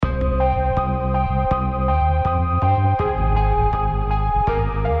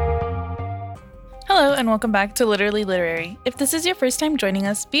and welcome back to Literally Literary. If this is your first time joining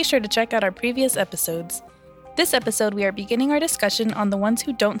us, be sure to check out our previous episodes. This episode, we are beginning our discussion on The Ones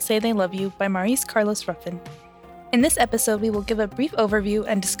Who Don't Say They Love You by Maurice Carlos Ruffin. In this episode, we will give a brief overview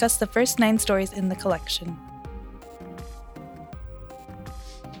and discuss the first 9 stories in the collection.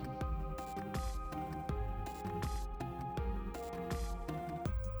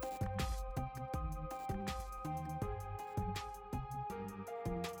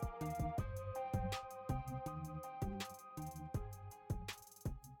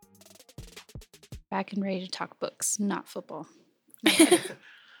 Back and ready to talk books, not football.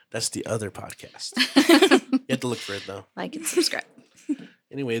 That's the other podcast. You have to look for it, though. Like and subscribe.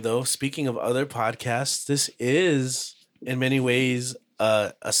 Anyway, though, speaking of other podcasts, this is, in many ways,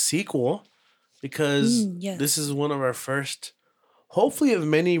 a sequel because yes. this is one of our first, hopefully, of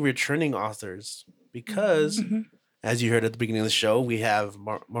many returning authors. Because, as you heard at the beginning of the show, we have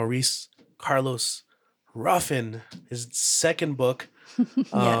Maurice Carlos Ruffin, his second book.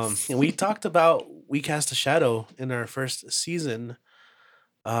 Yes. And we talked about We Cast a Shadow in our first season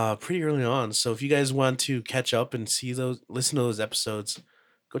pretty early on. So if you guys want to catch up and listen to those episodes,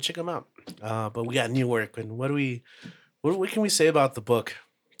 go check them out. But we got new work. And what can we say about the book?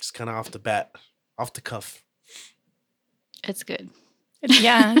 Just kind of off the bat, off the cuff. It's good.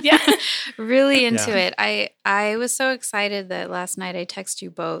 Yeah. Really into it. I was so excited that last night I texted you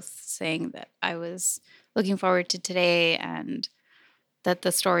both saying that I was looking forward to today and that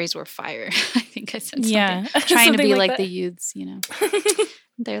the stories were fire. I think I said something. Yeah. Trying to be Something like like the youths, you know.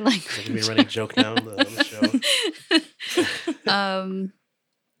 They're like It's going to be a running joke now on the show.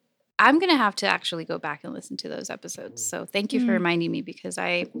 I'm going to have to actually go back and listen to those episodes. So thank you for reminding me because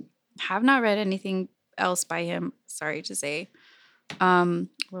I have not read anything else by him. Sorry to say. A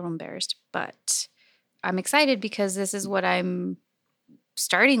little embarrassed, but I'm excited because this is what I'm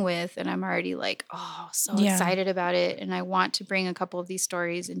starting with and I'm already like, excited about it. And I want to bring a couple of these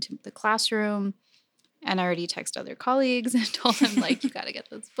stories into the classroom. And I already texted other colleagues and told them, like, you got to get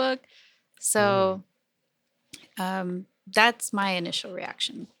this book. So that's my initial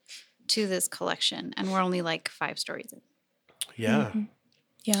reaction to this collection. And we're only like 5 stories in. Yeah.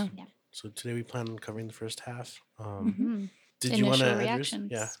 Yeah. So today we plan on covering the first half. Did Initial you want to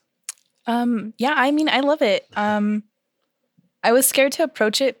reactions. Yeah. Yeah, I mean, I love it. I was scared to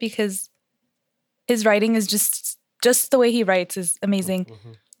approach it because his writing is just the way he writes is amazing.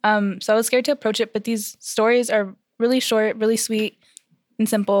 So I was scared to approach it, but these stories are really short, really sweet and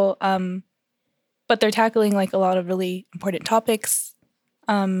simple. But they're tackling like a lot of really important topics.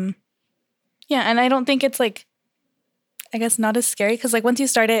 And I don't think it's like, I guess not as scary because like once you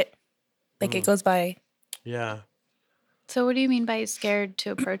start it, like it goes by. Yeah. So what do you mean by scared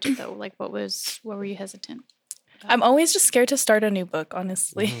to approach it though? Like what were you hesitant? I'm always just scared to start a new book,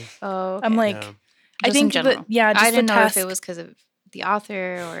 honestly. Oh, okay. I'm like, I Just think in general. just I didn't the know task. if it was because of the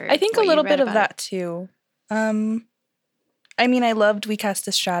author or I think a what you little read bit of about that it. too. I mean, I loved We Cast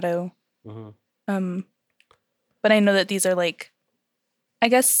a Shadow. But I know that these are like, I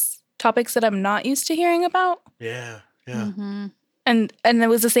guess, topics that I'm not used to hearing about. Yeah. And it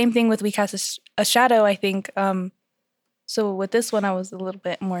was the same thing with We Cast a Shadow, I think. So with this one, I was a little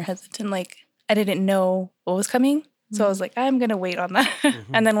bit more hesitant. Like, I didn't know what was coming. So I was like, I'm going to wait on that.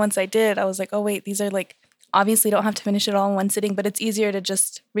 And then once I did, I was like, oh, wait, these are like, obviously don't have to finish it all in one sitting, but it's easier to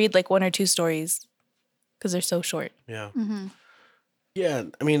just read like 1 or 2 stories because they're so short. Yeah. Yeah.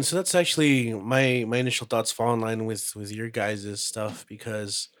 I mean, so that's actually my initial thoughts fall in line with your guys' stuff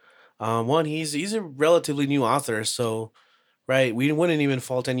because, one, he's a relatively new author. So, right, we wouldn't even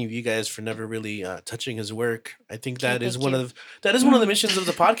fault any of you guys for never really touching his work. I think that is one of the missions of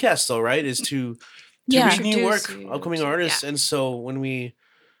the podcast, though, right? Is to read new work, upcoming artists, and so when we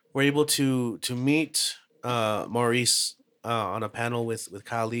were able to meet Maurice on a panel with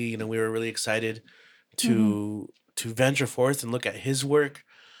Kali, we were really excited to venture forth and look at his work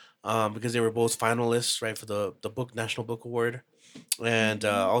because they were both finalists, right, for the National Book Award, and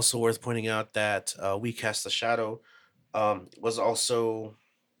also worth pointing out that We Cast the Shadow was also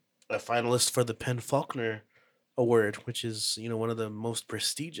a finalist for the PEN/Faulkner Award, which is one of the most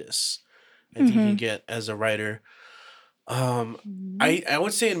prestigious I think you can get as a writer. I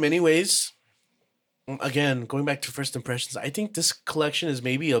would say in many ways, again, going back to first impressions, I think this collection is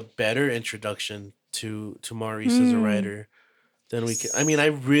maybe a better introduction to Maurice as a writer than we can. I mean, I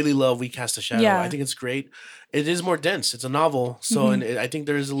really love We Cast a Shadow. Yeah. I think it's great. It is more dense. It's a novel. So and I think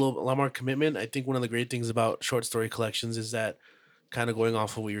there's a lot more commitment. I think one of the great things about short story collections is that, kind of going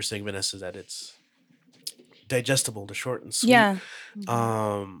off of what you were saying, Vanessa, that it's digestible, the short and sweet. Yeah.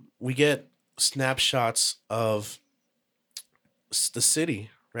 We get snapshots of the city,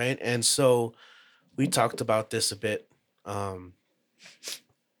 right? And so we talked about this a bit um,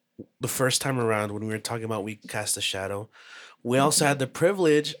 the first time around when we were talking about We Cast a Shadow. We also had the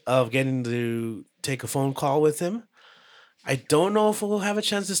privilege of getting to take a phone call with him. I don't know if we'll have a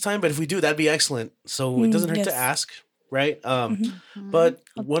chance this time, but if we do, that'd be excellent. So it doesn't hurt to Yes. ask, right? Mhm. But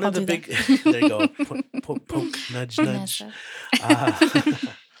I'll- one I'll of the do that. big, there you go, poke, nudge, nudge. Vanessa. Uh,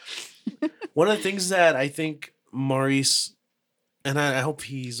 one of the things that I think Maurice, and I hope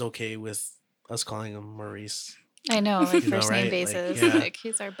he's okay with us calling him Maurice. I know, like You know, first name right? Like, basis. yeah. Like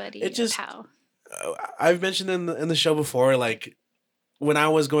he's our buddy, It our just- pal. I've mentioned in the show before, like when I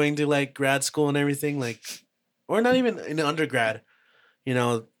was going to like grad school and everything, like, or not even in undergrad, you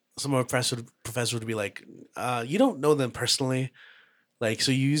know, some of our professor would be like, you don't know them personally. Like,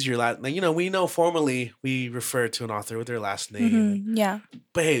 so you use your last, like, you know, we know formally we refer to an author with their last name. Mhm. Yeah.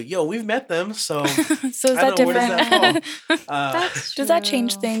 But hey, yo, we've met them. So So is I that don't know, where does different? that fall? That's Does that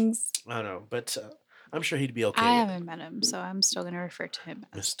change true. things? I don't know, but I'm sure he'd be okay. I with haven't met him, so I'm still gonna refer to him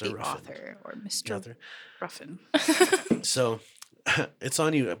as Mr. the Ruffin. author or the Mr. author. Ruffin. So it's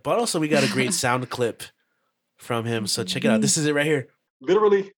on you. But also, we got a great sound clip from him. So check it out. This is it right here.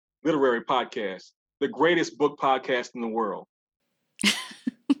 Literally Literary Podcast, the greatest book podcast in the world.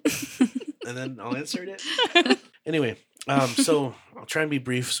 And then I'll insert it. Anyway, so I'll try and be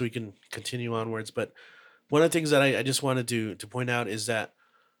brief so we can continue onwards. But one of the things that I just wanted to point out is that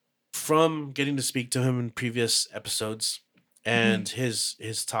from getting to speak to him in previous episodes and his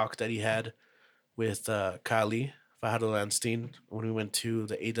talk that he had with Kali Fajardo Landstein when we went to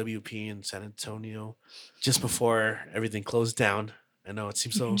the AWP in San Antonio just before everything closed down. I know it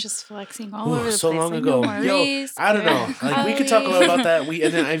seems so Just flexing all Ooh, over the so place. long I ago. know Yo, Maurice, I don't know. Like we could talk a lot about that. We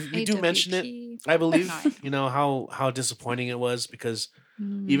do mention it. AWP. I believe No, I know. you know how disappointing it was because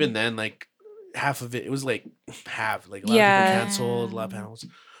Mm. even then, like half of it was like half, like a lot of Yeah. people canceled, a lot of panels.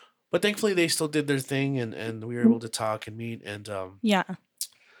 But thankfully, they still did their thing, and we were able to talk and meet. And Yeah.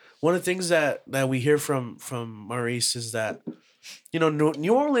 one of the things that we hear from Maurice is that you know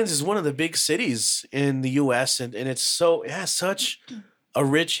New Orleans is one of the big cities in the U.S. and it has such a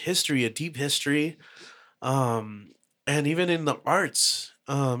rich history, a deep history, and even in the arts,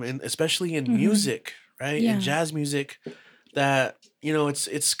 and especially in Mhm. music, right? Yeah. In jazz music, that you know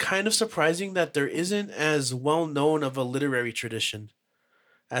it's kind of surprising that there isn't as well known of a literary tradition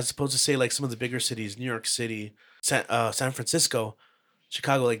as opposed to say like some of the bigger cities, New York City, San Francisco,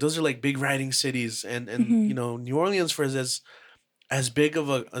 Chicago. Like those are like big writing cities, and Mhm. you know New Orleans for as big of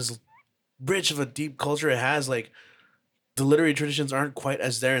as rich of a deep culture it has, like the literary traditions aren't quite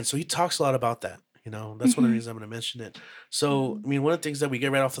as there, and so he talks a lot about that. You know, that's one of the Mhm. reasons I'm going to mention it. So, I mean, one of the things that we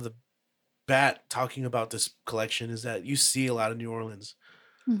get right off of the bat talking about this collection is that you see a lot of New Orleans,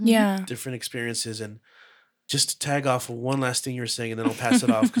 Mhm. Yeah. different experiences, and just to tag off of one last thing you're saying, and then I'll pass it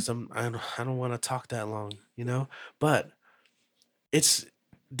off because I don't want to talk that long, you know. But it's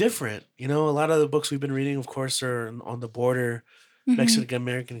different, you know. A lot of the books we've been reading, of course, are on the border, Mhm. Mexican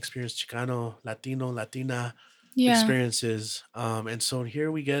American experience, Chicano, Latino, Latina Yeah. experiences. And so here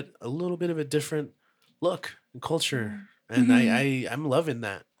we get a little bit of a different look and culture, and Mhm. I'm loving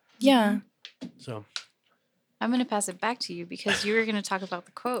that. Yeah. So I'm gonna pass it back to you because you were gonna talk about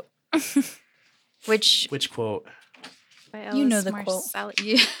the quote, which which quote? by You know Alice the quote. Marcel-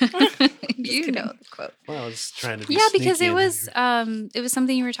 You, you know the quote. Well, I was trying to be Yeah, because sneaky it was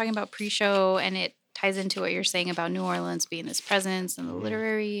something you were talking about pre-show, and it ties into what you're saying about New Orleans being this presence and the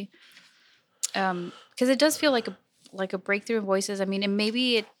literary. Because it does feel like a breakthrough in voices. I mean,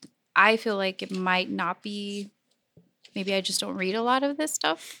 and I feel like it might not be. Maybe I just don't read a lot of this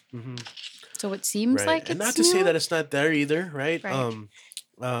stuff, Mhm. so it seems Right, like and it's not to say new. that it's not there either, right? Right.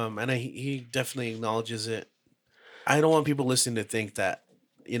 And he definitely acknowledges it. I don't want people listening to think that,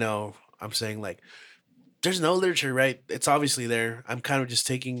 you know, I'm saying like there's no literature, right? It's obviously there. I'm kind of just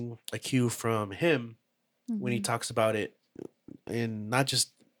taking a cue from him when he Mhm. talks about it in not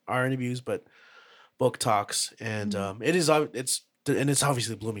just our interviews but book talks, and it's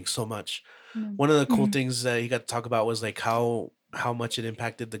obviously blooming so much. Mm. One of the cool Mhm. things that he got to talk about was like how much it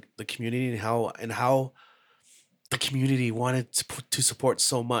impacted the community and how the community wanted to support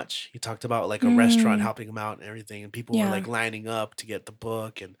so much. He talked about like a restaurant Mm. helping him out and everything, and people were Yeah. like lining up to get the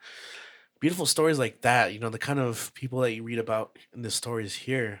book, and beautiful stories like that. You know, the kind of people that you read about in the stories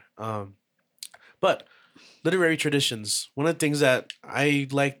here. But literary traditions. One of the things that I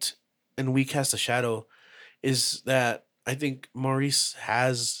liked in We Cast a Shadow is that I think Maurice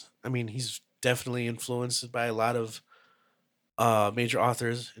has. I mean, he's definitely influenced by a lot of major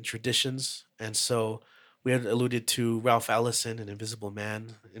authors and traditions, and so we had alluded to Ralph Ellison and Invisible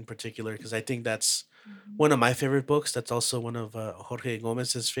Man in particular, because I think that's one of my favorite books. That's also one of Jorge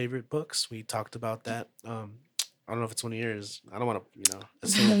Gomez's favorite books. We talked about that. I don't know if it's one of yours. I don't want to, Oh,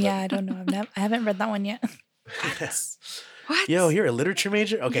 assume, yeah, I don't know. I haven't read that one yet. What? Yo, you're a literature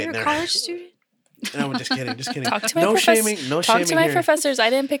major? Okay, You're a never. college student? No, I'm just kidding. Just kidding. Talk to my No professor. shaming. No Talk shaming to my here. professors. I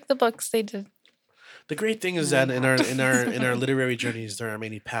didn't pick the books. They did. The great thing is No, that you in have our literary journeys, there are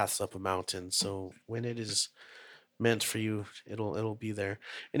many paths up a mountain. So when it is meant for you, it'll be there.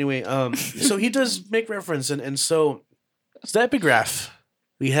 Anyway, so he does make reference, and so it's the epigraph.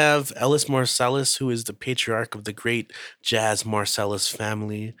 We have Ellis Marsalis, who is the patriarch of the great jazz Marsalis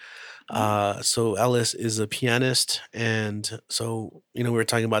family. So Ellis is a pianist, and so we were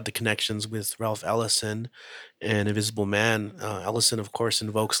talking about the connections with Ralph Ellison and Invisible Man. Ellison, of course,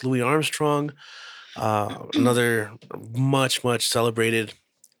 invokes Louis Armstrong, another much celebrated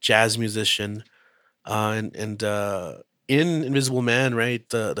jazz musician, and in Invisible Man, right?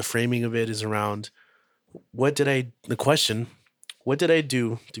 The framing of it is around the question, what did I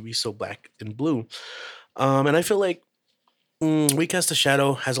do to be so black and blue? And I feel like We Cast a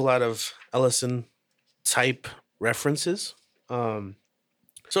Shadow has a lot of Ellison type references.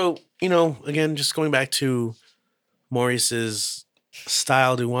 So, again, just going back to Maurice's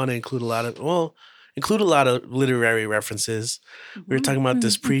style, do want to include a lot of literary references. We were talking about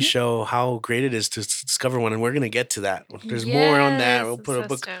this pre-show, how great it is to discover one, and we're going to get to that. There's more on that. We'll put a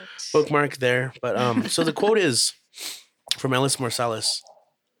bookmark there. But so the quote is from Ellis Marsalis.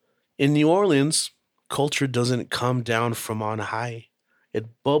 In New Orleans, culture doesn't come down from on high. It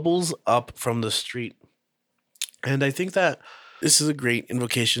bubbles up from the street. And I think that this is a great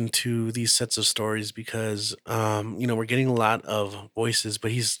invocation to these sets of stories because, we're getting a lot of voices,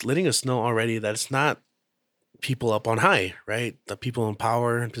 but he's letting us know already that it's not people up on high, right? The people in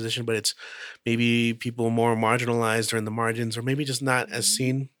power and position, but it's maybe people more marginalized or in the margins, or maybe just not as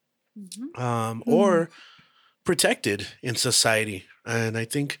seen, or protected in society. And I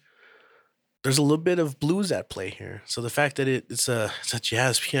think there's a little bit of blues at play here. So the fact that it's a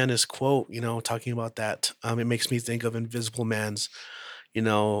jazz pianist quote, talking about that, it makes me think of Invisible Man's,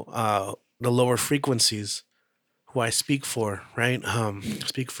 the lower frequencies who I speak for, right?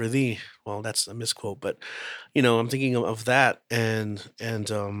 Speak for thee. Well, that's a misquote, but I'm thinking of that, and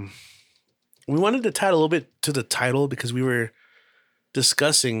we wanted to tie a little bit to the title because we were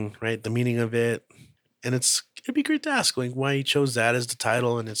discussing, right, the meaning of it, and it'd be great to ask like why he chose that as the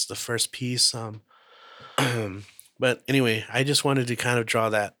title, and it's the first piece. But anyway, I just wanted to kind of draw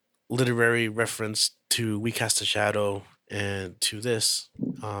that literary reference to We Cast a Shadow and to this.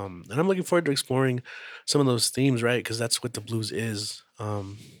 And I'm looking forward to exploring some of those themes, right? Because that's what the blues is.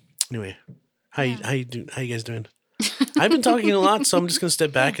 Anyway, how you guys doing? I've been talking a lot, so I'm just gonna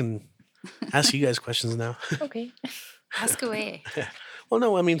step back and ask you guys questions now. Okay. Ask away. Well,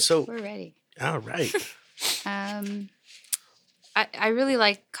 no, I mean, so We're ready. all right. I really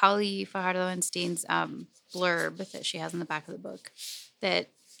like Kali Fajardo Einstein's blurb that she has in the back of the book that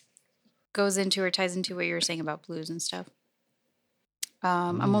ties into what you were saying about blues and stuff.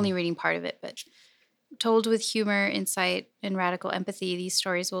 I'm only reading part of it, but told with humor, insight, and radical empathy, these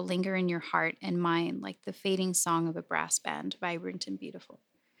stories will linger in your heart and mind like the fading song of a brass band, vibrant and beautiful.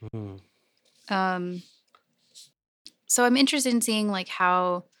 So I'm interested in seeing like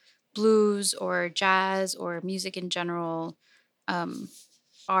how blues or jazz or music in general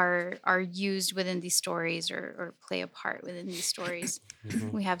are used within these stories or play a part within these stories.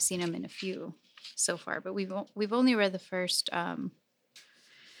 We have seen them in a few so far, but we've only read the first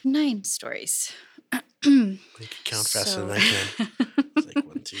 9 stories. You can count faster than I can. It's like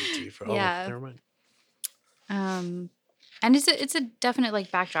 1, 2, 3, 4. Yeah. Oh, never mind. And it's a definite like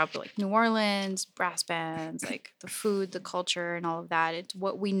backdrop, like New Orleans, brass bands, like the food, the culture, and all of that. It's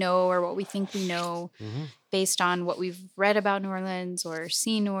what we know or what we think we know based on what we've read about New Orleans or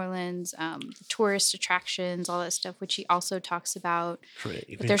seen New Orleans, the tourist attractions, all that stuff, which he also talks about. Right.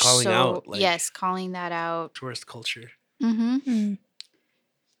 You've But been calling out like calling that out. tourist culture.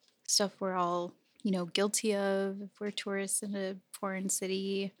 Stuff we're all, guilty of if we're tourists in a foreign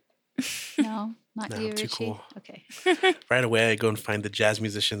city. No, not you, too Richie. cool. Okay. Right away, I go and find the jazz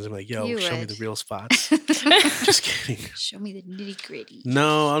musicians. I'm like, yo, You show me would. the real spots. Just kidding. Show me the nitty gritty.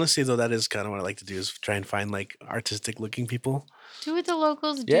 No, honestly, though, that is kind of what I like to do is try and find like artistic looking people. Do what the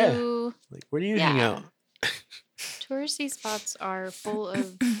locals Yeah. do. Like, where do you hang out? Touristy spots are full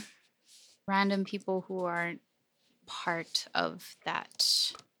of random people who aren't part of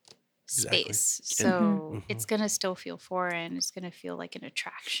that Exactly. space. So it's going to still feel foreign. It's going to feel like an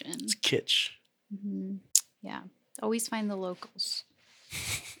attraction. It's kitsch. Yeah. Always find the locals.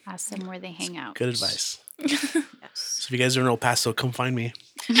 Ask them where they hang out. Good advice. Yes. So if you guys are in El Paso, come find me.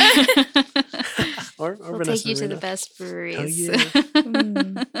 Or We'll Vanessa, take you to the Rena. best breweries. yeah.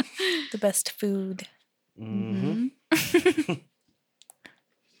 The best food. Mm-hmm.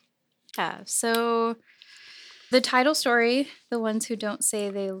 Yeah. So the title story, The Ones Who Don't Say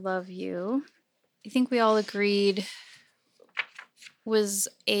They Love You, I think we all agreed was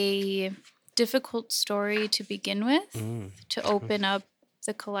a difficult story to begin with, to open up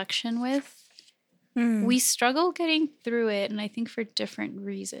the collection with. We struggle getting through it, and I think for different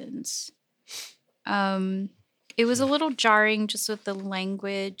reasons. It was a little jarring just with the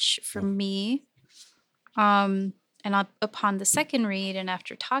language for me. And upon the second read, and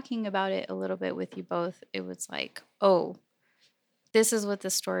after talking about it a little bit with you both, it was like, oh, this is what the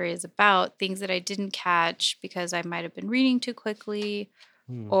story is about. Things that I didn't catch because I might have been reading too quickly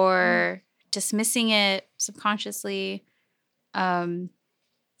or dismissing it subconsciously. And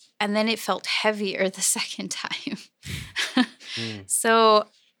then it felt heavier the second time. So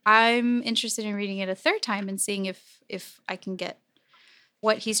I'm interested in reading it a third time and seeing if I can get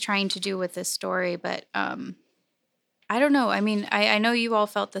what he's trying to do with this story. But I don't know. I mean, I know you all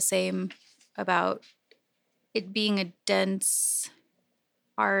felt the same about it being a dense,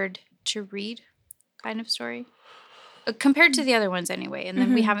 hard to read kind of story compared to the other ones anyway. And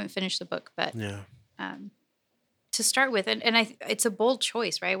then we haven't finished the book, but to start with, and it's a bold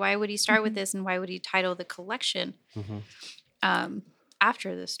choice, right? Why would he start with this, and why would he title the collection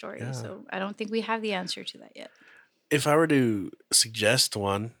after the story? Yeah. So I don't think we have the answer to that yet. If I were to suggest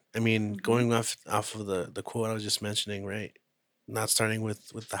one, I mean, going off of the quote I was just mentioning, right? Not starting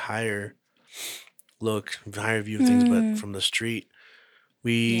with the higher look, higher view of things, but from the street,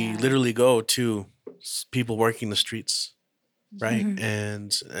 we literally go to people working the streets, right?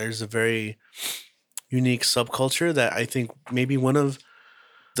 And there's a very unique subculture that I think maybe one of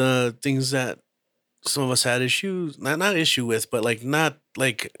the things that some of us had not issue with, but like not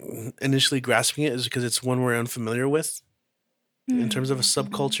like initially grasping it is because it's one we're unfamiliar with in terms of a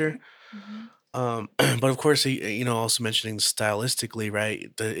subculture. But of course, also mentioning stylistically,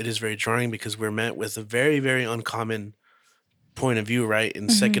 right? It is very jarring because we're met with a very, very uncommon point of view, right? In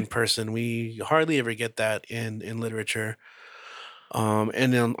second person, we hardly ever get that in literature.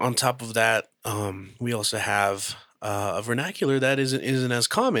 And then on top of that, we also have a vernacular that isn't as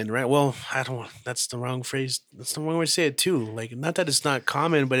common, right? Well, that's the wrong phrase. That's the wrong way to say it too. Like, not that it's not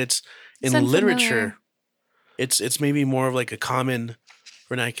common, but it's in literature. It's maybe more of like a common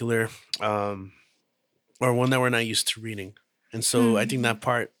vernacular, or one that we're not used to reading. And so I think that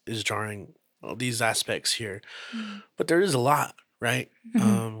part is jarring, these aspects here. But there is a lot, right?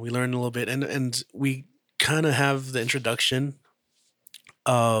 We learn a little bit, and we kind of have the introduction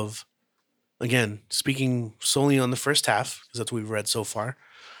of, again, speaking solely on the first half, because that's what we've read so far.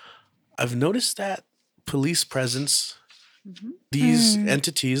 I've noticed that police presence, these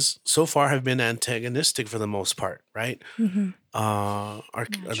entities so far have been antagonistic for the most part, right? Are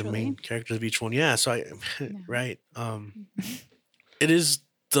the main characters of each one. Yeah. So right. It is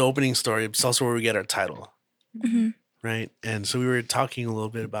the opening story. It's also where we get our title, right? And so we were talking a little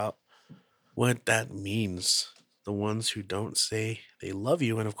bit about what that means. The ones who don't say they love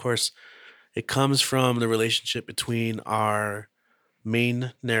you. And of course, it comes from the relationship between our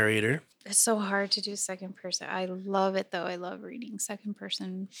main narrator. It's so hard to do second person. I love it, though. I love reading second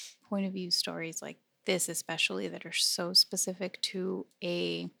person point of view stories like this, especially that are so specific to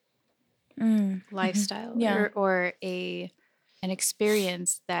a lifestyle or an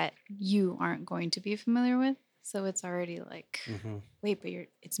experience that you aren't going to be familiar with. So it's already like, wait, but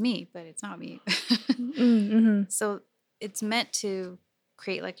it's me, but it's not me. So it's meant to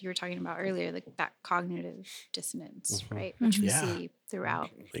create, like you were talking about earlier, like that cognitive dissonance, right? Which we see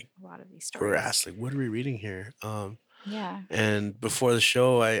throughout a lot of these stories. We're asked, like, what are we reading here? Yeah. And before the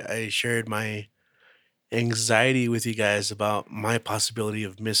show, I shared my anxiety with you guys about my possibility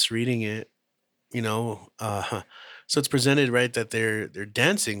of misreading it. So it's presented, right, that they're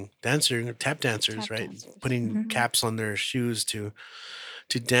tap dancers, right, putting caps on their shoes to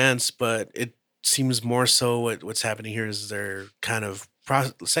dance, but it seems more so what's happening here is they're kind of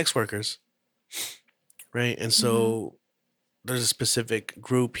sex workers, right? And so there's a specific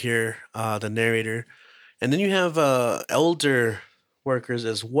group here, the narrator, and then you have elder workers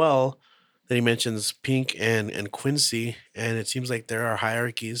as well that he mentions, Pink and Quincy, and it seems like there are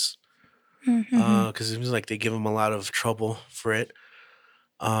hierarchies because it seems like they give him a lot of trouble for it.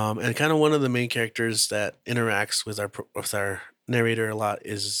 And kind of one of the main characters that interacts with our narrator a lot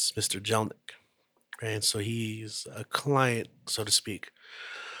is Mr. Jelnick, right? And so he's a client, so to speak.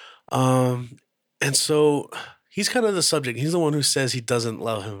 And so he's kind of the subject. He's the one who says he doesn't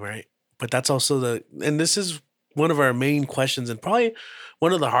love him, right? But that's also and this is one of our main questions, and probably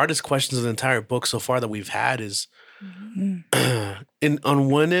one of the hardest questions of the entire book so far that we've had is, on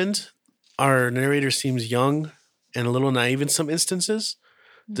one end, our narrator seems young and a little naive in some instances.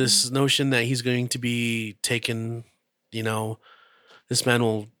 This notion that he's going to be taken, this man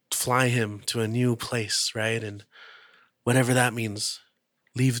will fly him to a new place, right? And whatever that means,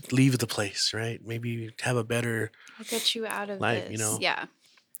 leave the place, right? Maybe have a better I'll get you out of life, this. Yeah.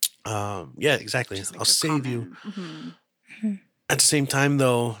 Yeah, exactly. Just like I'll a save you. comment. Mhm. At the same time,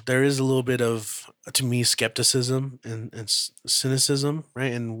 though, there is a little bit of, to me, skepticism and cynicism,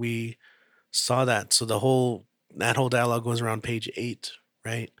 right? And we saw that. So that whole dialogue goes around page 8,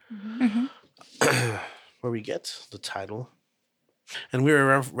 right? Mhm. Where we get the title. And we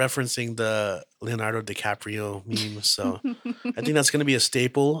were referencing the Leonardo DiCaprio meme. So I think that's going to be a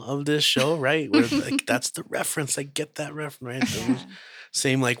staple of this show, right? Where like that's the reference. I get that reference, right? Yeah.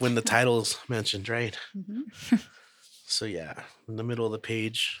 Same like when the title's mentioned, right? Mhm. So yeah, in the middle of the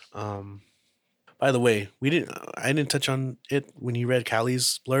page. By the way, I didn't touch on it when you read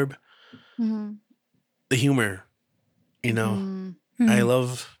Callie's blurb. Mhm. The humor, Mhm. I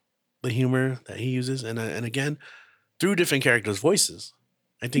love the humor that he uses, and again, through different characters' voices.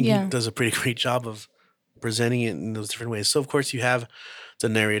 I think he Yeah. does a pretty great job of presenting it in those different ways. So of course you have the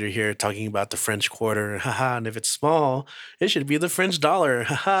narrator here talking about the French quarter, haha, and if it's small, it should be the French dollar,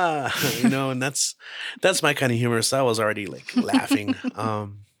 haha, and that's my kind of humor. So I was already like laughing.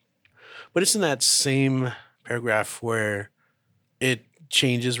 But it's in that same paragraph where it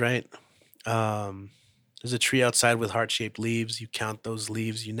changes, right? There's a tree outside with heart-shaped leaves. You count those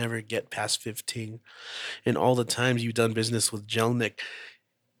leaves. You never get past 15. And all the times you've done business with Jelnik,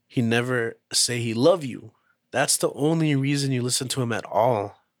 he never say he love you. That's the only reason you listen to him at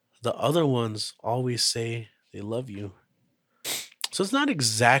all. The other ones always say they love you. So it's not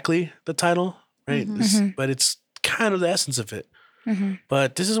exactly the title, right? But it's kind of the essence of it.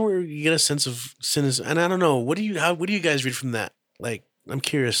 But this is where you get a sense of cynicism. And I don't know, what do you guys read from that? Like, I'm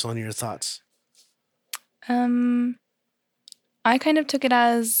curious on your thoughts. I kind of took it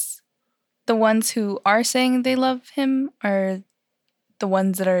as the ones who are saying they love him are the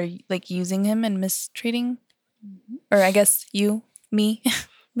ones that are like using him and mistreating, or I guess me.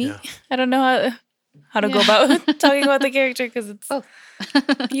 Yeah. I don't know how to go about talking about the character because it's Both.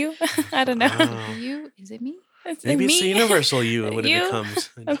 you. I don't know. Oh. You? Is it me? It's Maybe me. it's the universal you when You? it becomes.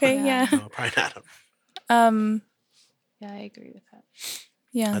 Okay, Yeah. yeah. No, probably not. Yeah, I agree with that.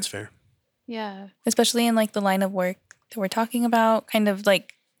 Yeah. That's fair. Yeah. Especially in like the line of work that we're talking about, kind of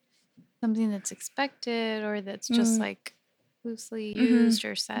like Something that's expected or that's just like loosely Mhm. used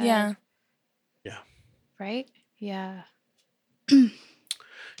or said. yeah. Yeah. Right? Yeah. Yeah,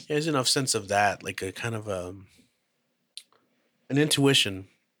 there's enough sense of that, like a kind of an intuition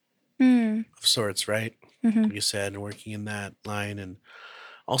Mm. of sorts, right? Mhm. Like you said, working in that line, and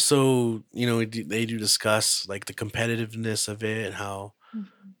also, they do discuss like the competitiveness of it, and how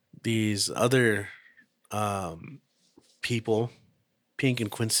these other people, Pink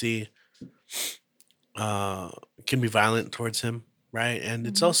and Quincy, can be violent towards him, right? And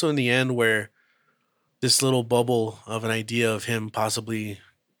it's also in the end where this little bubble of an idea of him possibly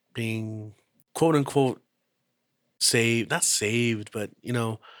being quote unquote not saved, but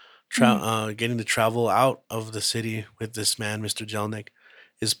getting to travel out of the city with this man, Mr. Jelnik,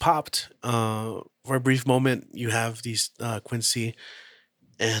 is popped. For a brief moment, you have these Quincy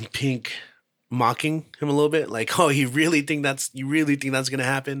and Pink mocking him a little bit, like, "Oh, you really think that's gonna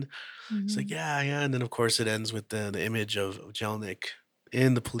happen?" It's like, yeah, yeah, and then of course it ends with the image of Jelnik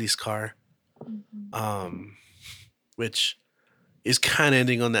in the police car, which is kind of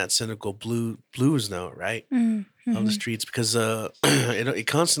ending on that cynical blues note, right? Of the streets, because it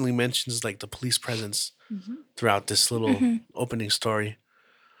constantly mentions like the police presence throughout this little opening story.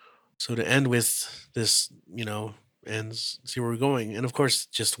 So to end with this, ends, see where we're going, and of course,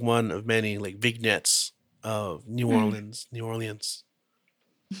 just one of many like vignettes of New Orleans.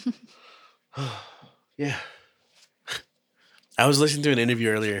 Yeah, I was listening to an interview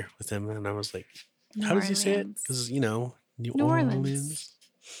earlier with him, and I was like, "How does he say it?" Because New Orleans.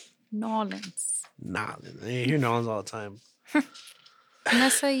 Nolans. Nah, I hear Nolans all the time.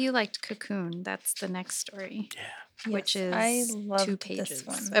 Vanessa, you liked Cocoon. That's the next story. Yeah. Which Yes, is I 2 loved pages. this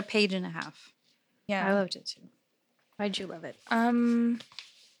one. A page and a half. Yeah. I loved it too. Why'd you love it?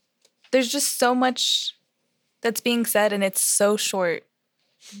 There's just so much that's being said and it's so short.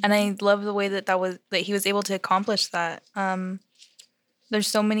 And I love the way that he was able to accomplish that. There's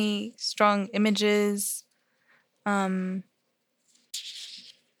so many strong images. I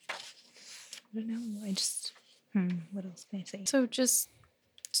don't know. What else can I say? So just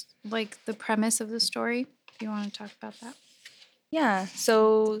like the premise of the story? Do you want to talk about that? Yeah.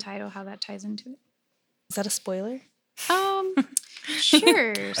 So Title, how that ties into it? is that a spoiler?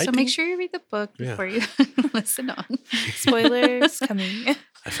 Sure. So make think- sure you read the book Yeah. before you listen on. Spoilers coming.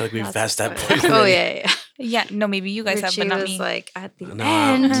 I feel like we've Lots passed of that spoilers. point Oh already. yeah. Yeah. No, maybe you guys have, Richie but not was me. like at the No,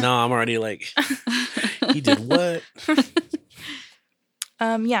 end. I'm already like, he did what?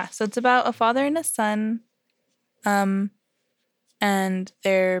 Yeah. So it's about a father and a son, and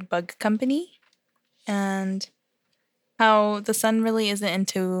their bug company, and how the son really isn't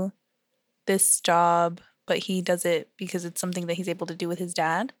into this job, but he does it because it's something that he's able to do with his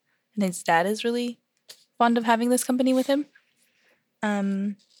dad, and his dad is really fond of having this company with him.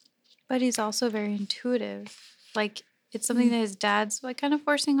 But he's also very intuitive. Like it's something that his dad's like kind of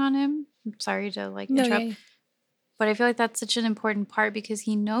forcing on him. I'm sorry to like No, interrupt. yeah. But I feel like that's such an important part because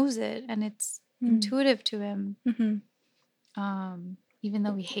he knows it and it's intuitive to him. Mm-hmm. Even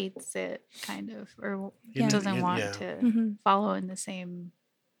though he hates it kind of or Yeah. doesn't Yeah, want yeah. to Mm-hmm. follow in the same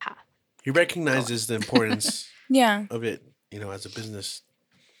path. He recognizes the importance Yeah. of it, as a business.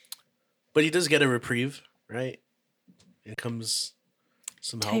 But he does get a reprieve, right? It comes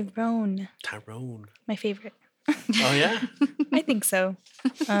some help. Tyrone, my favorite. Oh yeah. I think so.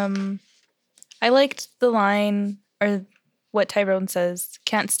 I liked the line or what Tyrone says,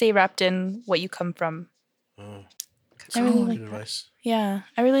 "Can't stay wrapped in what you come from." Oh, I really like good that. advice. Yeah,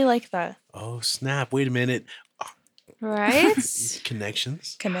 I really like that. Oh snap! Wait a minute. Right?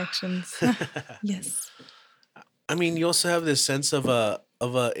 Connections. Connections. Yes. I mean, you also have this sense of a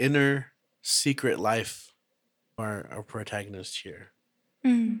inner secret life, our protagonist here,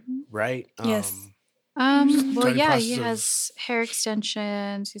 right? Yes. Well, Starting yeah, process he of- has hair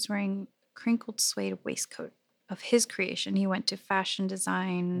extensions. He's wearing a crinkled suede waistcoat of his creation. He went to fashion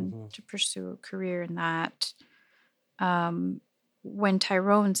design to pursue a career in that. When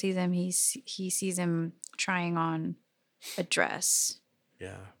Tyrone sees him, he sees him trying on a dress.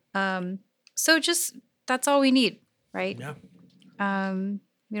 Yeah. So just that's all we need, right? Yeah.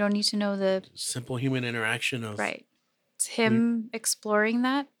 We don't need to know the Simple human interaction of right. It's him exploring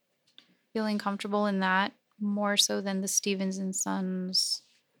that, feeling comfortable in that more so than the Stevens and Sons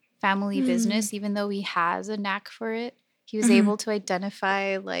family business. Even though he has a knack for it, he was able to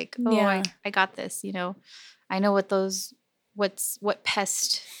identify like, oh, Yeah. I got this. I know what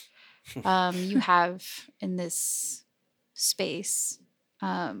pest you have in this space,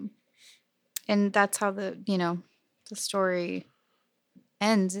 and that's how the story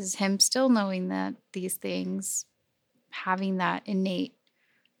ends, is him still knowing that these things, having that innate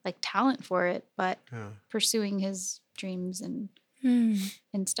like talent for it, but Yeah. pursuing his dreams and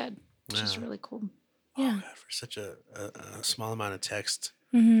instead, which is Yeah. really cool. Yeah. God, for such a small amount of text.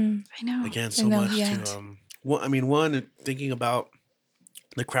 Mm-hmm. I know. Again, so know, much yeah. to one, thinking about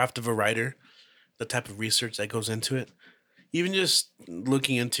the craft of a writer, the type of research that goes into it, even just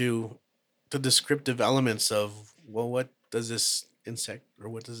looking into the descriptive elements of, well, what does this insect or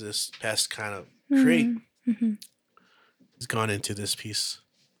what does this pest kind of create has gone into this piece.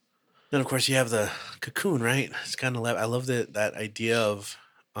 Then of course you have the cocoon, right? It's kind of I love that idea of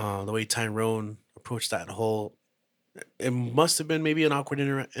the way Tyrone approached that whole. It must have been maybe an awkward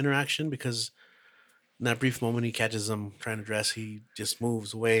interaction because in that brief moment he catches them trying to dress, he just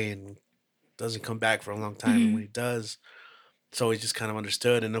moves away and doesn't come back for a long time. And when he does, it's always just kind of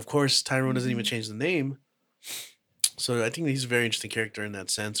understood. And of course, Tyrone doesn't even change the name. So I think he's a very interesting character in that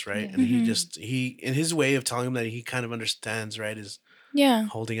sense, right? Yeah. And he in his way of telling him that he kind of understands, right, is Yeah.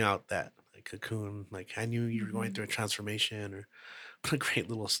 holding out that like cocoon. Like, I knew you were going through a transformation, or what a great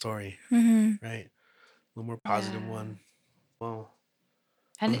little story, right? A little more positive one. Well,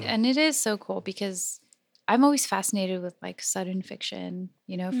 And it is so cool because I'm always fascinated with like sudden fiction,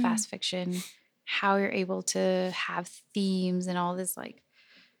 fast fiction, how you're able to have themes and all this like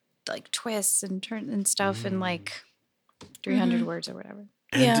twists and turns and stuff in like 300 words or whatever.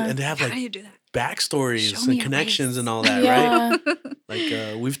 and to have How like do you do that? backstories Show me and your connections ways. and all that, right? Yeah.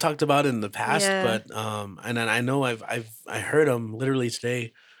 Like we've talked about it in the past, Yeah. but and I know I heard him literally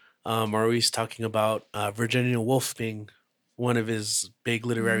today. Maurice talking about Virginia Woolf being one of his big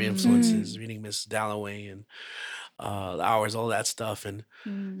literary influences, reading Miss Dalloway and The Hours, all that stuff. And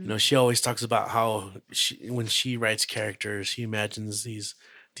she always talks about how when she writes characters, she imagines these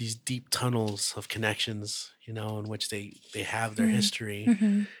deep tunnels of connections, in which they have their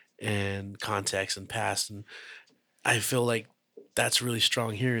history and context and past. And I feel like that's really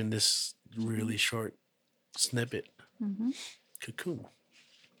strong here in this really short snippet. Cocoon.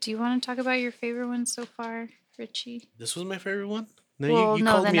 Do you want to talk about your favorite one so far, Richie? This was my favorite one. No, Well, you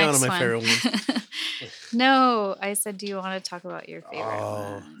no, called the me out next on my one. favorite one. No, I said, do you want to talk about your favorite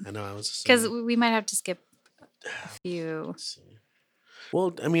one? I know. I was Because we might have to skip a few. Let's see.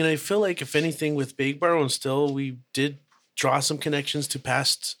 Well, I mean, I feel like if anything with Big Barrel and Still, we did draw some connections to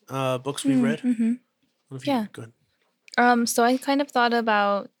past books we've read. Mm-hmm. What if you Yeah. go ahead? So I kind of thought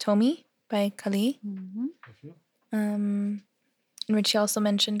about Tomi by Kali, Mhm. in which she also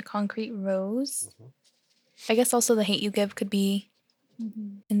mentioned Concrete Rose. I guess also The Hate You Give could be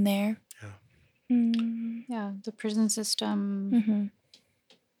in there. Yeah. Yeah, the prison system. Mm-hmm.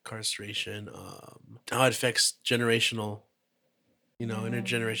 Incarceration, how it affects generational,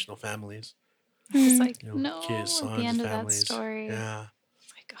 intergenerational families. It's like, No, kids, at sons, the end families. of that story. Yeah.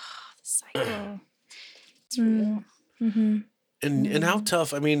 It's like, the cycle. It's real. Mm-hmm. And how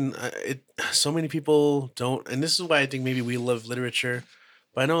tough, I mean, so many people don't, and this is why I think maybe we love literature,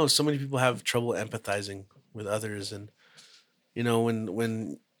 but I know so many people have trouble empathizing with others. And,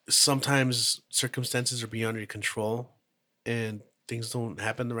 when sometimes circumstances are beyond your control and things don't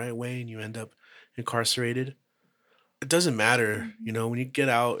happen the right way and you end up incarcerated, it doesn't matter. When you get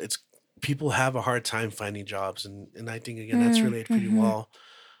out, people have a hard time finding jobs. And I think, again, that's related pretty well,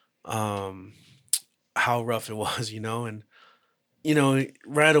 how rough it was, and,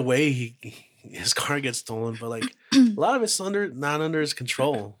 right away his car gets stolen, but like a lot of it's not under his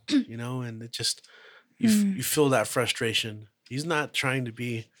control, and it just, you feel that frustration. He's not trying to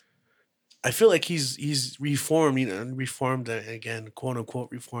be, I feel like he's reformed, reformed, again, quote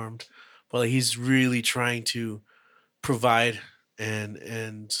unquote reformed, but like he's really trying to provide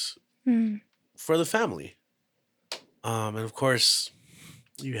and for the family. And of course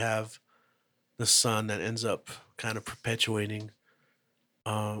you have the son that ends up kind of perpetuating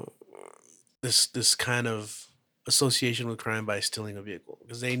this kind of association with crime by stealing a vehicle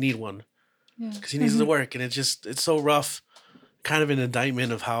because they need one because he needs to work. And it's so rough, kind of an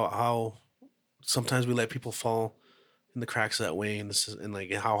indictment of how sometimes we let people fall in the cracks that way, and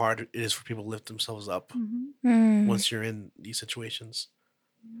like how hard it is for people to lift themselves up once you're in these situations.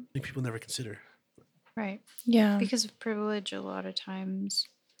 I think people never consider. Right. Yeah. Because of privilege, a lot of times,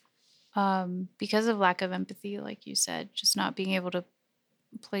 because of lack of empathy, like you said, just not being able to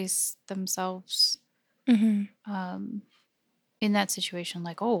place themselves in that situation,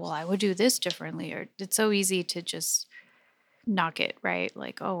 like, oh, well, I would do this differently. Or it's so easy to just knock it, right?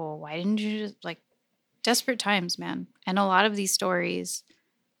 Like, oh, well, why didn't you just, like, desperate times, man. And a lot of these stories,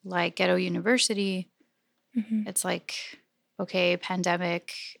 like Ghetto University, it's like, okay,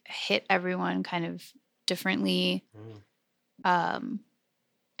 pandemic hit everyone kind of differently. And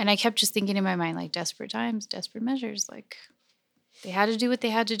I kept just thinking in my mind, like, desperate times, desperate measures. Like, they had to do what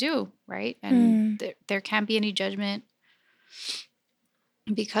they had to do, right? And there can't be any judgment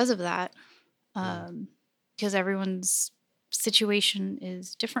because of that, because everyone's situation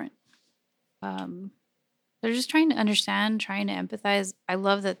is different. They're just trying to understand, trying to empathize. I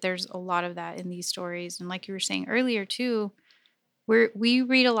love that there's a lot of that in these stories. And like you were saying earlier, too, we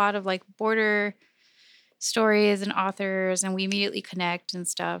read a lot of like border stories and authors, and we immediately connect and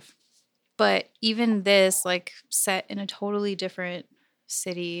stuff. But even this, like, set in a totally different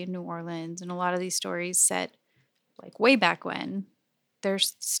city, New Orleans, and a lot of these stories set like way back when,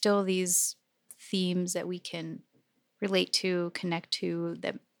 there's still these themes that we can relate to, connect to,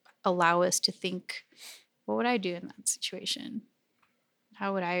 that allow us to think, what would I do in that situation?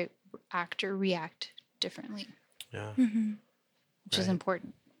 How would I act or react differently? Yeah. Which is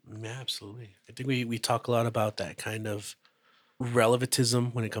important. Yeah, absolutely. I think we talk a lot about that kind of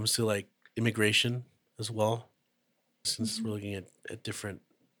relativism when it comes to like immigration as well, since we're looking at different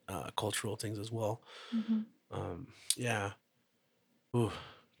cultural things as well. Yeah. Ooh,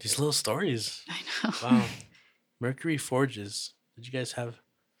 these little stories. I know. Wow. Mercury Forges. Did you guys have?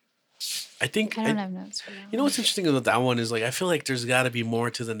 I think I don't have notes for that. You know what's interesting about that one is like I feel like there's got to be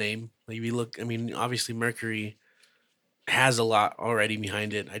more to the name. Like if you look, I mean, obviously Mercury has a lot already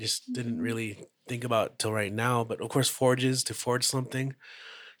behind it. I just didn't really think about it till right now. But of course, forges, to forge something.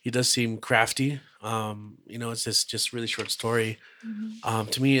 He does seem crafty. It's this just really short story.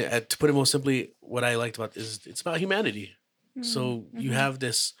 To me, to put it most simply, what I liked about is it's about humanity. So you have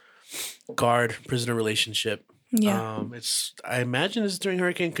this guard prisoner relationship. Yeah. I imagine it's during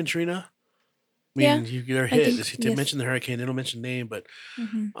Hurricane Katrina. I mean, Yeah, they're I hit. think, They yes. mention the hurricane. They don't mention name, but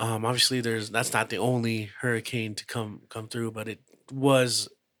obviously that's not the only hurricane to come through. But it was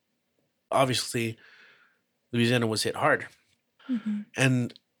obviously Louisiana was hit hard,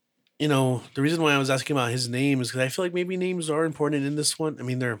 and the reason why I was asking about his name is because I feel like maybe names are important in this one. I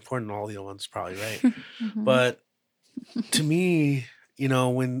mean, they're important in all the other ones, probably, right? But to me,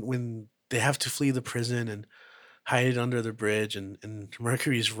 when they have to flee the prison and hide under the bridge, and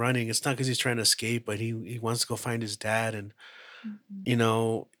Mercury's running. It's not because he's trying to escape, but he wants to go find his dad. And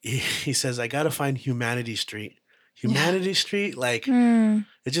Mhm. he says, I gotta find Humanity Street. Yeah. Humanity Street, like Mm.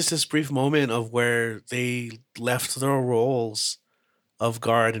 it's just this brief moment of where they left their roles of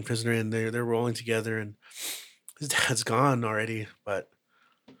guard and prisoner, and they're rolling together, and his dad's gone already, but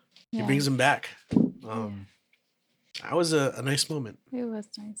he Yeah. brings him back. Yeah. That was a nice moment, It was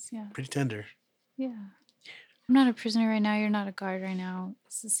nice. Yeah. pretty tender. Yeah. I'm not a prisoner right now. You're not a guard right now.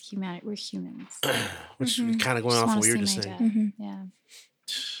 This is humanity. We're humans. Which Mhm. kind of going Just off wanna what we were see just my saying. dad. Mhm. Yeah.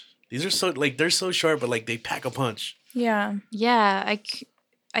 These are so like they're so short, but like they pack a punch. Yeah. Yeah.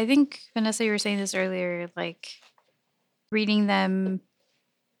 I think, Vanessa, you were saying this earlier, like reading them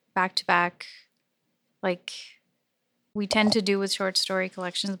back to back, like we tend to do with short story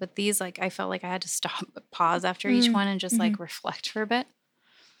collections, but these, like, I felt like I had to stop, pause after each Mm, one and just like reflect for a bit.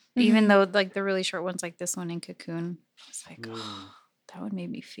 Mhm. Even though like the really short ones, like this one in Cocoon, it's like, Mm. oh, that one made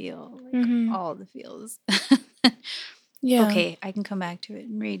me feel like Mhm. all the feels. Yeah. Okay, I can come back to it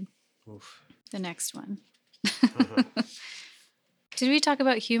and read Oof. the next one. Uh-huh. Did we talk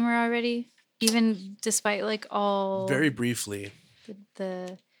about humor already? Even despite like all Very briefly.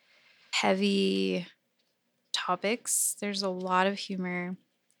 the heavy topics, there's a lot of humor.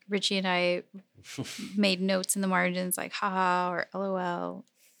 Richie and I made notes in the margins like haha or LOL.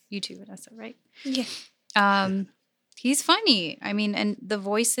 You too, Vanessa, right? Yeah. He's funny. I mean, and the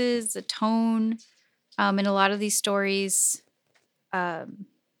voices, the tone, in a lot of these stories, um,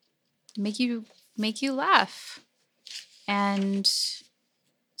 make you laugh, and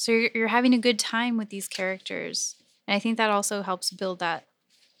so you're having a good time with these characters, and I think that also helps build that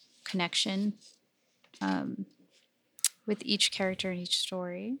connection with each character in each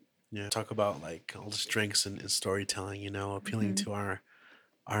story. Yeah. Talk about like all the strengths in storytelling, appealing Mhm. to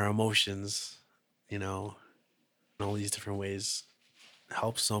our emotions, in all these different ways.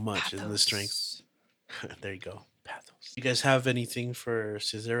 Helps so much in the strength. Pathos. There you go. Pathos. You guys have anything for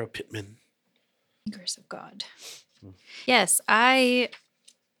Cesara Pittman? Fingers of God. Hmm. Yes, I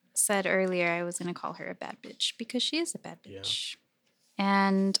said earlier I was going to call her a bad bitch because she is a bad Yeah. bitch.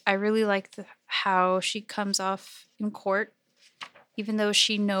 And I really like how she comes off in court, even though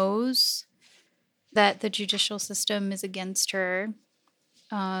she knows that the judicial system is against her,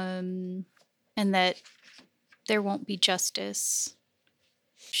 and that there won't be justice.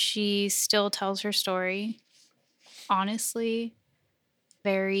 She still tells her story honestly,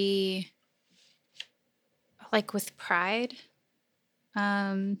 very like with pride,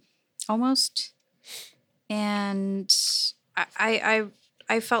 almost. And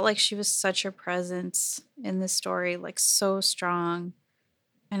I felt like she was such a presence in this story, like so strong,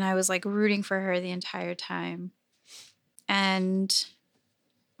 and I was like rooting for her the entire time. And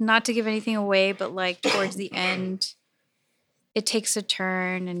not to give anything away, but like towards the end, it takes a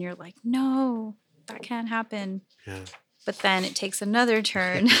turn, and you're like, no, that can't happen. Yeah. But then it takes another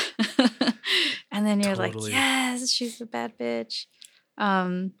turn, and then you're like, Totally. yes, she's the bad bitch.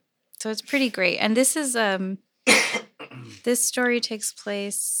 So it's pretty great. And this is this story takes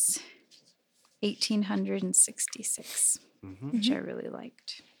place 1866, Hmm. which I really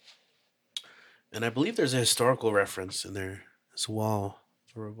liked. And I believe there's a historical reference in there as well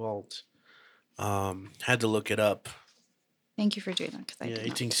for Revolt. Had to look it up. Thank you for doing that because I Yeah, did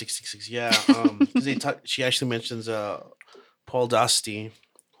not. 1866. Yeah, because she actually mentions Paul Dostie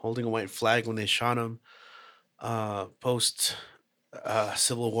holding a white flag when they shot him. Post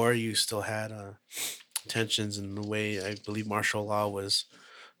Civil War, you still had tensions in the way I believe martial law was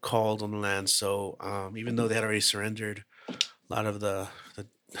called on the land. So even though they had already surrendered, a lot of the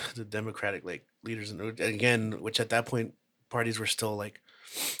Democratic like leaders, and again, which at that point parties were still like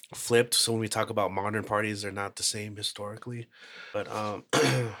flipped. So when we talk about modern parties, they're not the same historically. But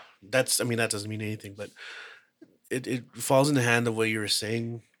that doesn't mean anything. But it falls in the hand of what you were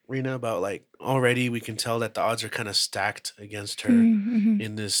saying, Rena, about like already we can tell that the odds are kind of stacked against her Mhm.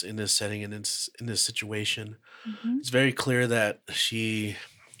 in this setting and in this situation. Mhm. It's very clear that she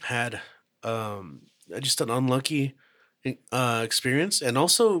had just an unlucky experience, and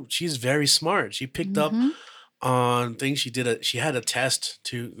also she's very smart. She picked up Mhm. on things. She had a test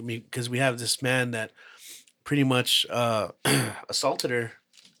to me because we have this man that pretty much assaulted her,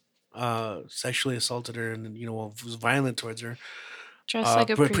 sexually assaulted her, and was violent towards her. Dressed like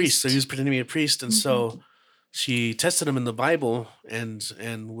a priest. So he priest. was pretending to be a priest, and so she tested him in the Bible and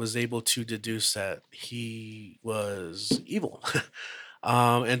was able to deduce that he was evil.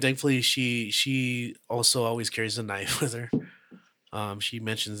 And thankfully, she also always carries a knife with her. She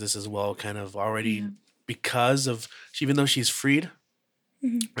mentions this as well, kind of already Yeah. because of even though she's freed,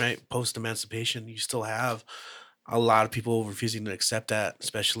 Mhm. right, post emancipation, you still have a lot of people refusing to accept that,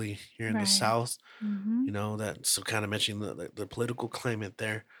 especially here in the Right. South. Mm-hmm. You know, that's kind of mentioning the political climate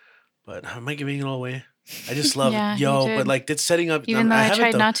there. But am I giving it all away? I just love Yeah, you yo, but did. like it's setting up. Even though I I haven't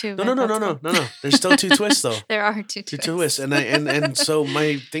tried though. not to, No, but that's cool. no. There's still two twists though. There are two Two twists. twists, and so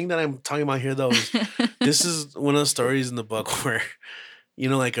my thing that I'm talking about here though is this is one of those stories in the book where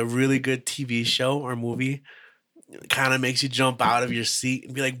like a really good TV show or movie kind of makes you jump out of your seat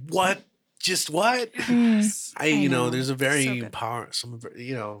and be like, what? Just what? Yes, I know. There's a So very good.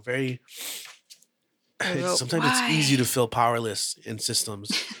 very. There's a Sometimes it's easy to why. feel powerless in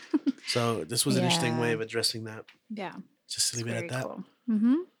systems. So this was an interesting way Yeah. of addressing that. Yeah, Just to it's leave it very at that. cool.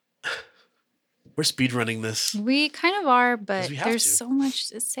 Mm-hmm. We're speed running this. We kind of are, but we have there's to. so much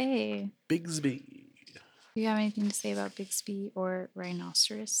to say. Bigsby. Do you have anything to say about Bixby or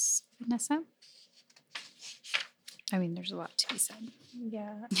Rhinoceros, Vanessa? I mean, there's a lot to be said.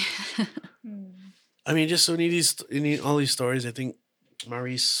 Yeah. I mean, just so you need all these stories. I think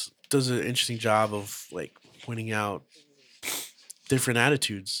Maurice does an interesting job of like pointing out different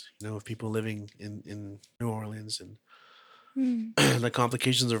attitudes, of people living in New Orleans and the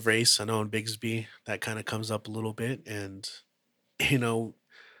complications of race. I know in Bigsby that kind of comes up a little bit, and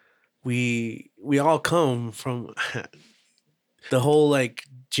we all come from the whole like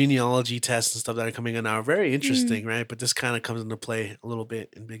genealogy tests and stuff that are coming in now are very interesting, right? But this kind of comes into play a little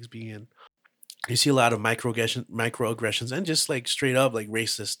bit in Bigsby, and you see a lot of microaggressions and just like straight up like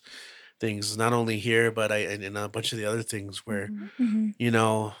racist things, not only here but and a bunch of the other things where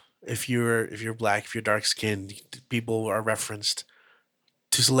if you're black, if you're dark skinned, people are referenced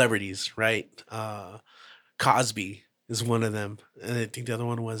to celebrities, right? Cosby is one of them, and I think the other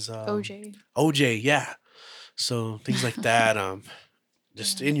one was OJ, yeah. So things like that,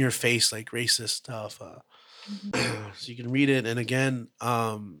 just in your face like racist stuff. So you can read it, and again,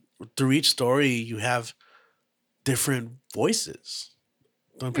 through each story you have different voices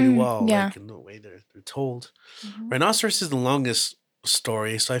done pretty well, like in the way they're told. Rhinoceros is the longest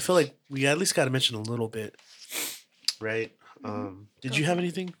story, so I feel like we at least got to mention a little bit, right? Did you have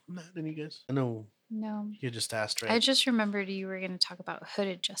anything on that? Any guys? I know No. you just asked, right? I just remembered you were going to talk about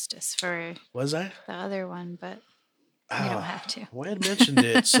hooded justice for Was I? the other one, but you don't have to. Well, I had mentioned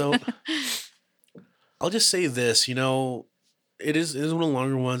it, so I'll just say this. It is one of the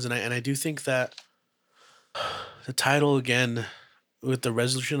longer ones, and I do think that the title again with the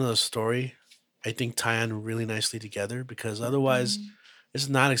resolution of the story, I think tie on really nicely together, because otherwise it's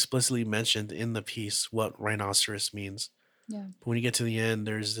not explicitly mentioned in the piece what rhinoceros means. Yeah. But when you get to the end,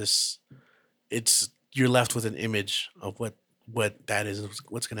 there's this. You're left with an image of what that is,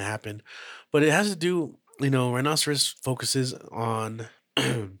 what's going to happen, but it has to do. Rhinoceros focuses on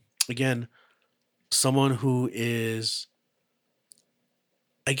again someone who is,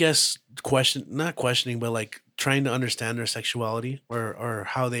 I guess, not questioning, but like trying to understand their sexuality or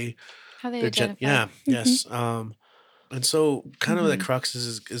how they identify. yeah, yes. And so kind of the crux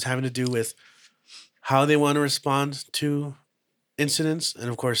is having to do with how they want to respond to incidents, and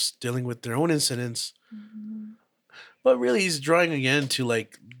of course dealing with their own incidents. But really he's drawing again to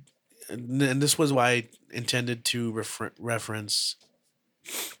like, and this was why I intended to reference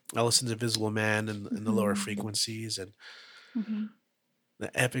Ellison's Invisible Man and the lower frequencies, and the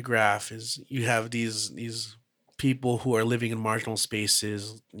epigraph is you have these people who are living in marginal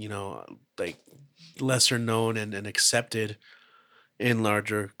spaces, like lesser known and accepted in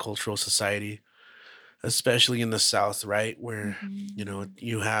larger cultural society, especially in the South, right? Where,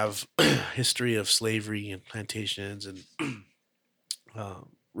 you have history of slavery and plantations and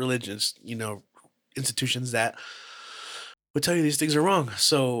religious, institutions that would tell you these things are wrong.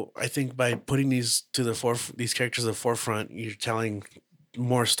 So I think by putting these characters to the forefront, you're telling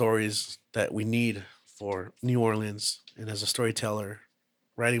more stories that we need for New Orleans. And as a storyteller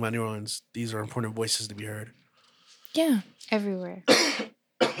writing about New Orleans, these are important voices to be heard. Yeah. Everywhere.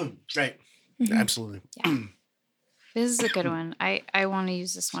 Right. Absolutely. Yeah. This is a good one. I want to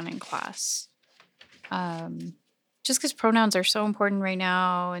use this one in class. Just because pronouns are so important right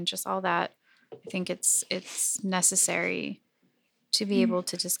now and just all that, I think it's necessary to be able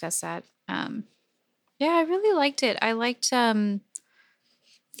to discuss that. Yeah, I really liked it. I liked again,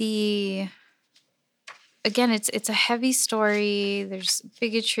 it's a heavy story. There's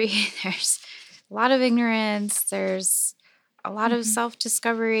bigotry. There's a lot of ignorance. There's a lot of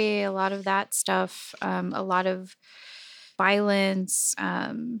self-discovery, a lot of that stuff, a lot of violence.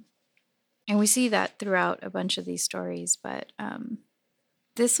 And we see that throughout a bunch of these stories. But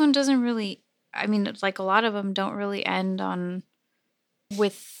this one doesn't really, I mean, like a lot of them don't really end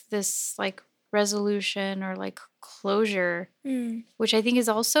with this like resolution or like closure, which I think is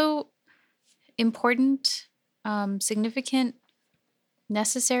also important significant,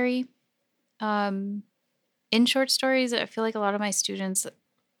 necessary. In short stories, I feel like a lot of my students are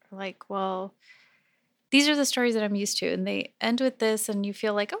like, well, these are the stories that I'm used to, and they end with this, and you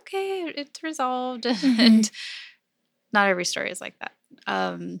feel like, okay, it's resolved. And not every story is like that.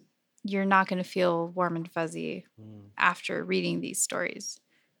 You're not going to feel warm and fuzzy after reading these stories,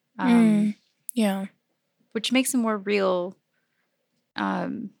 Yeah. which makes them more real,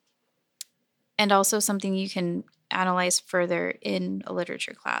 and also something you can analyze further in a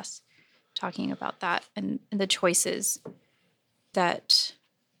literature class, talking about that and the choices that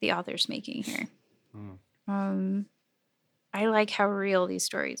the author's making here. I like how real these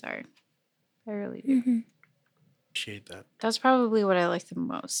stories are. I really do. Appreciate that. That's probably what I like the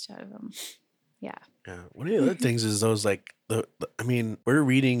most out of them. Yeah. Yeah. One of the other things is those like I mean, we're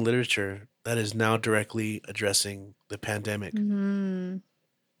reading literature that is now directly addressing the pandemic, COVID,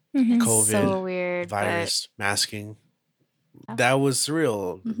 So weird. virus, masking. Yeah. That was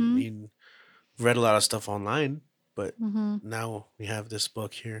surreal. I mean, read a lot of stuff online, but now we have this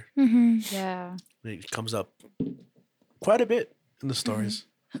book here. Yeah. It comes up quite a bit in the stories.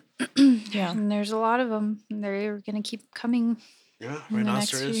 Yeah. And there's a lot of them. And they're going to keep coming Yeah, in the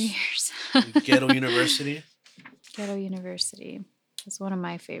next few Rhinoceros, years. Ghetto University. Ghetto University is one of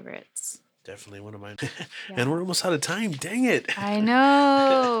my favorites. Definitely one of mine. Yeah. And we're almost out of time. Dang it. I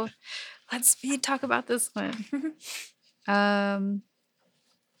know. Let's speed talk about this one. I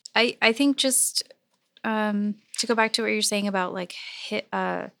think just to go back to what you're saying about like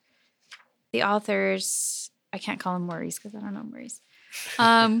the authors, I can't call him Maurice because I don't know Maurice.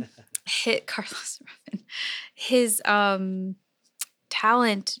 Hit Carlos Ruffin. His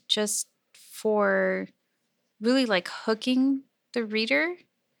talent just for really like hooking the reader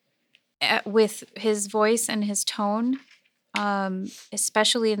with his voice and his tone.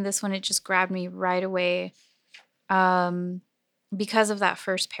 Especially in this one, it just grabbed me right away because of that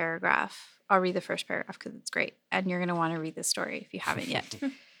first paragraph. I'll read the first paragraph because it's great. And you're going to want to read the story if you haven't yet.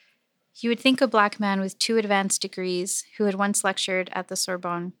 You would think a black man with 2 advanced degrees who had once lectured at the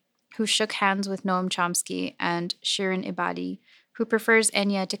Sorbonne, who shook hands with Noam Chomsky and Shirin Ebadi, who prefers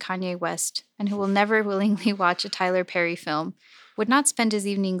Enya to Kanye West, and who will never willingly watch a Tyler Perry film, would not spend his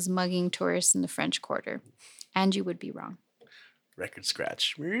evenings mugging tourists in the French Quarter. And you would be wrong. Record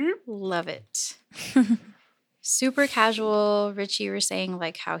scratch. Love it. Super casual. Richie, you were saying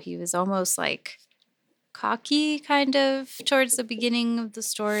like how he was almost like cocky kind of towards the beginning of the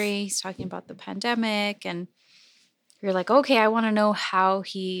story. He's talking about the pandemic and you're like, okay, I want to know how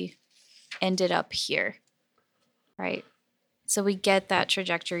he ended up here. Right. So we get that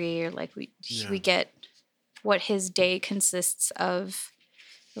trajectory, or like we get what his day consists of.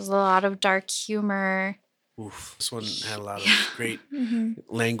 There's a lot of dark humor. Oof. This one had a lot of great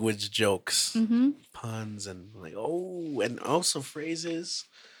language jokes, puns, and like, and also phrases.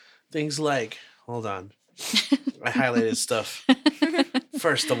 Things like, hold on. I highlighted stuff.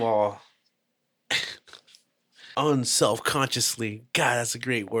 First of all, unselfconsciously. God, that's a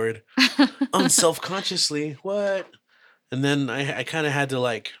great word. Unselfconsciously. What? And then I kind of had to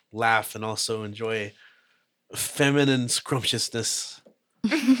like laugh and also enjoy feminine scrumptiousness.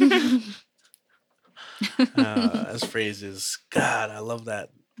 As phrases. God, I love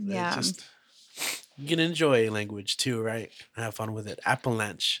that. Yeah. You can enjoy language too, right? Have fun with it.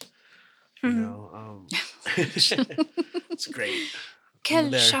 Avalanche. You know, it's great.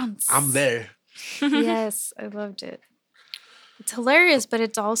 Quelle chance. I'm there. Yes, I loved it. It's hilarious, but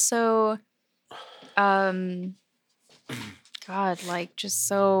it's also, God, like just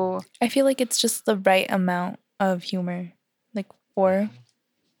so. I feel like it's just the right amount of humor, like for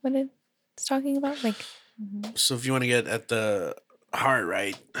what it's talking about. Like, So if you want to get at the heart,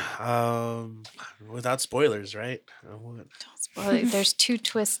 right? Without spoilers, right? Don't spoil it. There's 2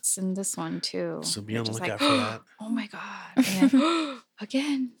 twists in this one too. So be You're on the just lookout like, for that. Oh my god! And then,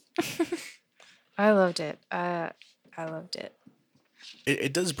 again. I loved it. I loved it.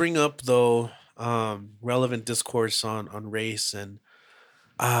 It does bring up though relevant discourse on race and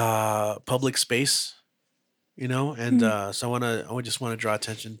public space, you know, and so I just want to draw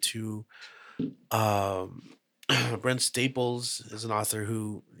attention to Brent Staples is an author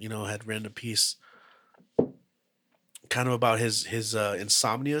who, you know, had written a piece kind of about his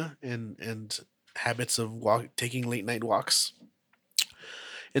insomnia and habits of taking late night walks,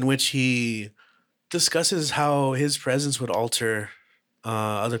 in which he discusses how his presence would alter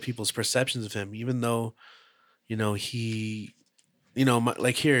other people's perceptions of him, even though, you know, he, you know,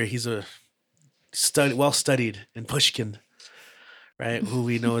 like here, he's a well studied in Pushkin, right? Who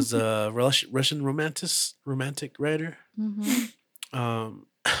we know as a Russian romantic writer,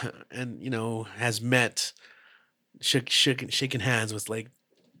 and you know has met shaking hands with like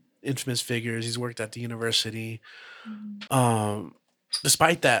infamous figures. He's worked at the university. Mm-hmm.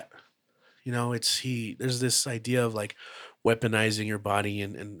 Despite that, there's this idea of like weaponizing your body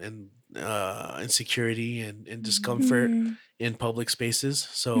and insecurity and discomfort Mm-hmm. in public spaces.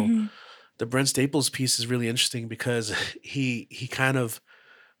 So Mm-hmm. the Brent Staples piece is really interesting because he kind of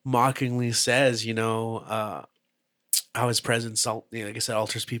mockingly says, how his presence, like I said,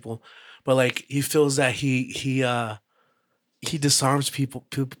 alters people, but like he feels that he disarms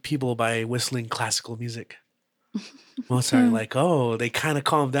people by whistling classical music. Mozart, like, oh, they kind of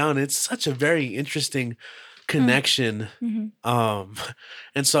calm down. It's such a very interesting connection. Mm-hmm.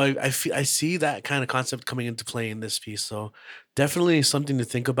 And so I see that kind of concept coming into play in this piece. So definitely something to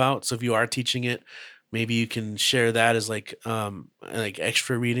think about. So if you are teaching it, maybe you can share that as like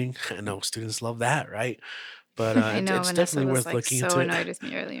extra reading. I know students love that, right? But I know it's Vanessa definitely was worth like looking so into it. annoyed with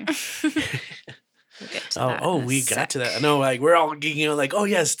me earlier. We'll get to Oh, that. in a we got to sec. that. No, like we're all geeking out, like, oh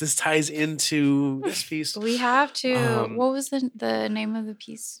yes, this ties into this piece. We have to. Um, What was the name of the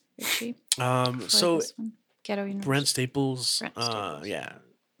piece, Richie? For So this one? Ghetto University. Brent Staples, Brent Staples. yeah,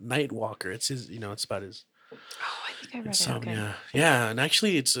 Nightwalker. It's his, it's about his Oh, I think I read it. insomnia. Okay. Yeah, and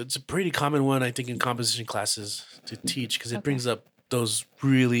actually, it's a pretty common one, I think, in composition classes to teach because it Okay. brings up those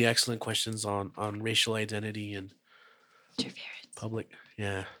really excellent questions on racial identity and Interference. public.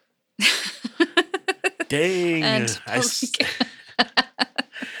 Yeah. Dang. And I s-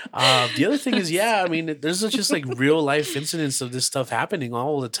 the other thing is, I mean, there's just like real life incidents of this stuff happening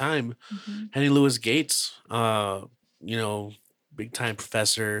all the time. Mhm. Henry Louis Gates, big time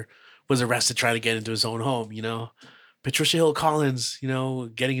professor, was arrested trying to get into his own home. Patricia Hill Collins,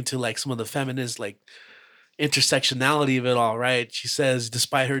 getting into like some of the feminist like intersectionality of it all. Right? She says,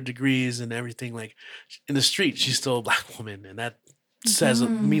 despite her degrees and everything, like in the street, she's still a black woman, and that says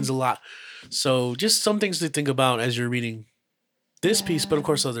Mhm. means a lot. So just some things to think about as you're reading this piece, but of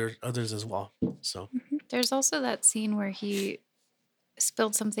course others as well. So There's also that scene where he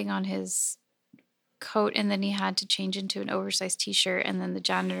spilled something on his coat and then he had to change into an oversized t-shirt and then the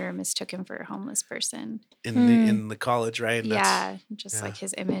janitor mistook him for a homeless person. in the college, right? And Yeah, just yeah. like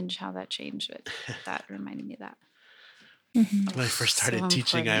his image, how that changed. But that reminded me of that. Mm-hmm. When I first So started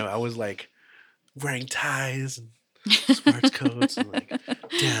teaching, important. I was like wearing ties and sports coats and like,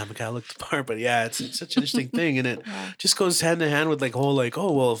 damn, I gotta look the part. But yeah, it's such an interesting thing, and it Yeah. just goes hand in hand with like whole like,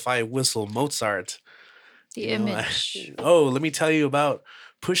 oh well, if I whistle Mozart, The you know, image. oh, let me tell you about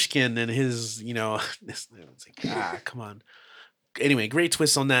Pushkin and his, it's like come on. Anyway, great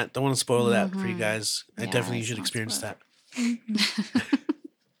twist on that. Don't want to spoil that for you Mhm. guys. I Yeah, definitely you let's should not experience spoil that.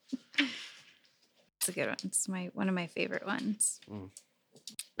 It's a good one. It's one of my favorite ones. And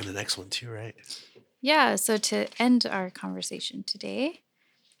the next one too, right? Yeah, so to end our conversation today,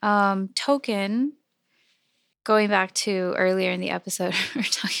 Token, going back to earlier in the episode, we were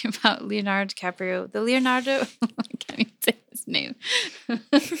talking about Leonardo DiCaprio. I can't even say his name.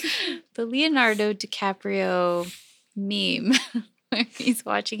 The Leonardo DiCaprio meme where he's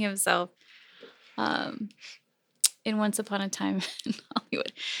watching himself in Once Upon a Time in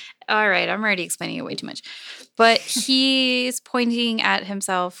Hollywood. All right, I'm already explaining it way too much. But he's pointing at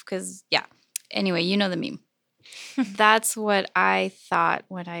himself because, anyway, you know the meme. That's what I thought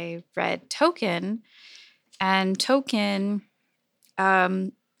when I read Token. And Token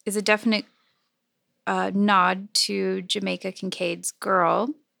is a definite nod to Jamaica Kincaid's Girl.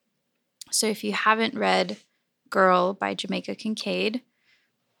 So if you haven't read Girl by Jamaica Kincaid,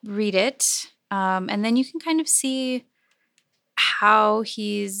 read it. And then you can kind of see how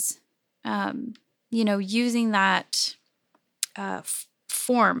he's, using that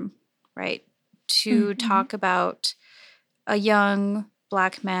form, right, to talk about a young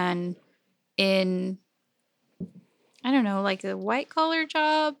Black man in, I don't know, like a white collar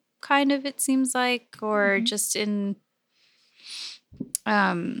job, kind of, it seems like, or just in, what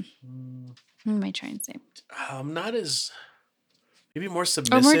am I trying to say? Not as maybe more Or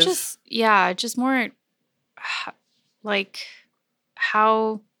submissive. more just more like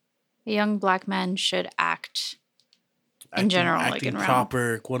how a young Black man should act in general, like acting in around.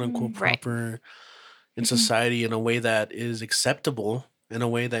 proper, quote unquote Right. proper in society in a way that is acceptable, in a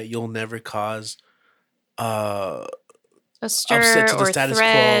way that you'll never cause a upset stir to the or status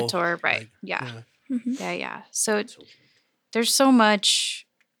threat quo. or right. Like, Yeah. Mm-hmm. Yeah. So there's so much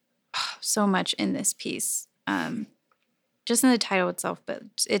in this piece. Just in the title itself, but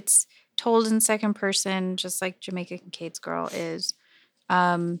it's told in second person, just like Jamaica Kincaid's Girl is.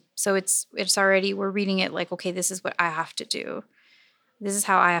 So it's already, we're reading it like, okay, this is what I have to do. This is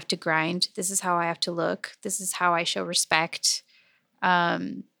how I have to grind. This is how I have to look. This is how I show respect. How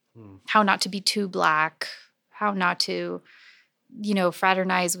not to be too Black. how not to,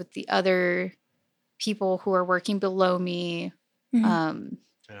 fraternize with the other people who are working below me. Mhm.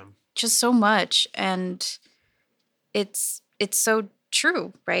 Just so much. And it's so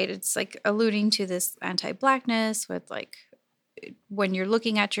true, right? It's like alluding to this anti-Blackness with like, when you're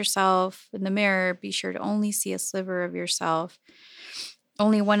looking at yourself in the mirror, be sure to only see a sliver of yourself.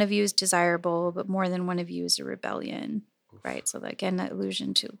 Only one of you is desirable, but more than one of you is a rebellion, right? So again, that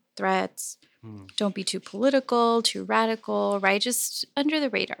allusion to threats. Don't be too political, too radical, right? Just under the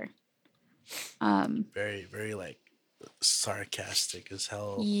radar. Very, very like sarcastic as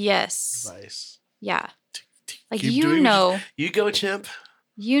hell. Yes. Advice. Yeah. Like, Keep you doing know, you go, chimp.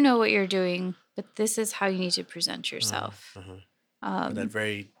 you know what you're doing, but this is how you need to present yourself. That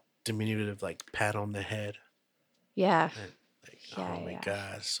very diminutive, like pat on the head. Yeah. Like, Yeah, oh my yeah.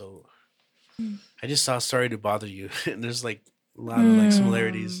 god! So I just saw "Sorry to Bother You," and there's like a lot of like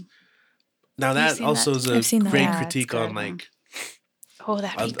similarities. Now You've that seen also that? is I've a seen that. great Yeah, it's critique good, on huh? like Oh,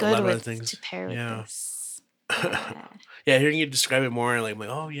 that'd be a good lot of other with things. to pair with Yeah. this. Yeah. Yeah, hearing you describe it more, like,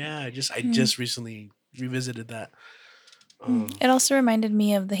 oh yeah, I just recently revisited that. It also reminded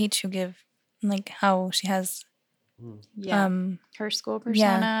me of The Hate You Give, and like how she has Yeah. Her school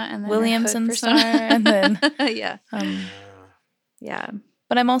persona and then Williamson her hood star, persona. and then yeah. Yeah.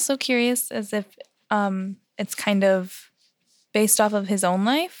 But I'm also curious as if it's kind of based off of his own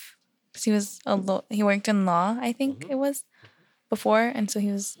life, because he was he worked in law, I think it was before, and so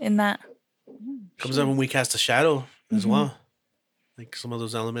he was in that. Comes up when we cast a shadow as well, like some of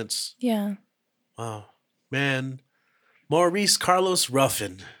those elements. Yeah. Wow, man, Maurice Carlos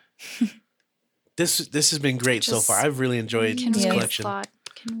Ruffin. This has been great so far. I've really enjoyed Can this we collection. applaud?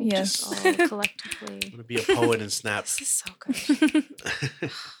 Can we Yes. just all collectively? I'm gonna be a poet and snap. This is so good.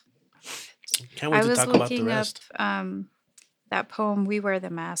 Can't wait I to was talk about the looking up rest. that poem, "We Wear the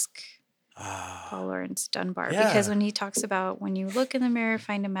Mask," Ah, Paul Lawrence Dunbar, Yeah. because when he talks about when you look in the mirror,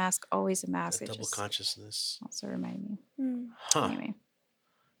 find a mask, always a mask. that It double just consciousness. also reminded me. Huh. Anyway.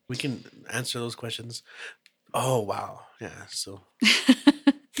 We can answer those questions. Oh wow, yeah. So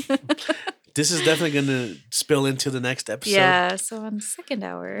this is definitely going to spill into the next episode. Yeah, so on the second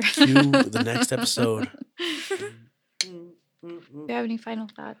hour. Cue the next episode. Do you have any final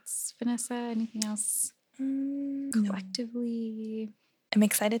thoughts, Vanessa? Anything else No. collectively? I'm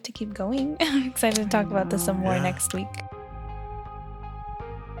excited to keep going. I'm excited to talk about this some more Yeah. next week.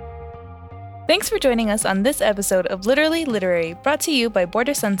 Thanks for joining us on this episode of Literally Literary, brought to you by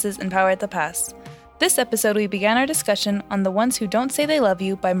Border Senses and Power at the Pass. This episode, we began our discussion on The Ones Who Don't Say They Love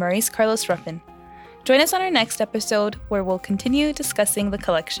You by Maurice Carlos Ruffin. Join us on our next episode, where we'll continue discussing the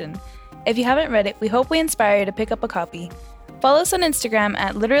collection. If you haven't read it, we hope we inspire you to pick up a copy. Follow us on Instagram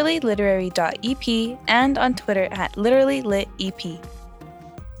at literallyliterary.ep and on Twitter at literallylitep.